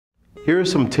Here are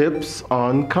some tips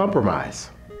on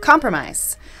compromise.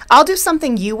 Compromise. I'll do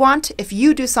something you want if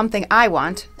you do something I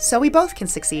want, so we both can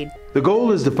succeed. The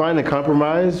goal is to find a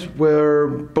compromise where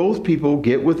both people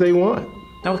get what they want.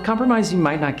 Now with compromise, you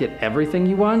might not get everything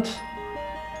you want,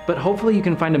 but hopefully you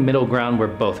can find a middle ground where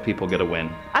both people get a win.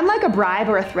 Unlike a bribe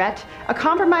or a threat, a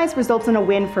compromise results in a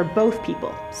win for both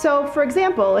people. So, for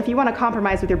example, if you want to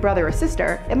compromise with your brother or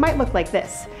sister, it might look like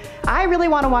this. I really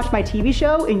want to watch my TV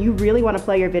show and you really want to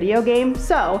play your video game,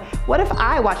 so what if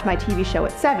I watch my TV show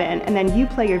at 7 and then you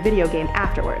play your video game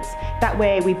afterwards? That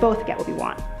way we both get what we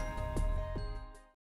want.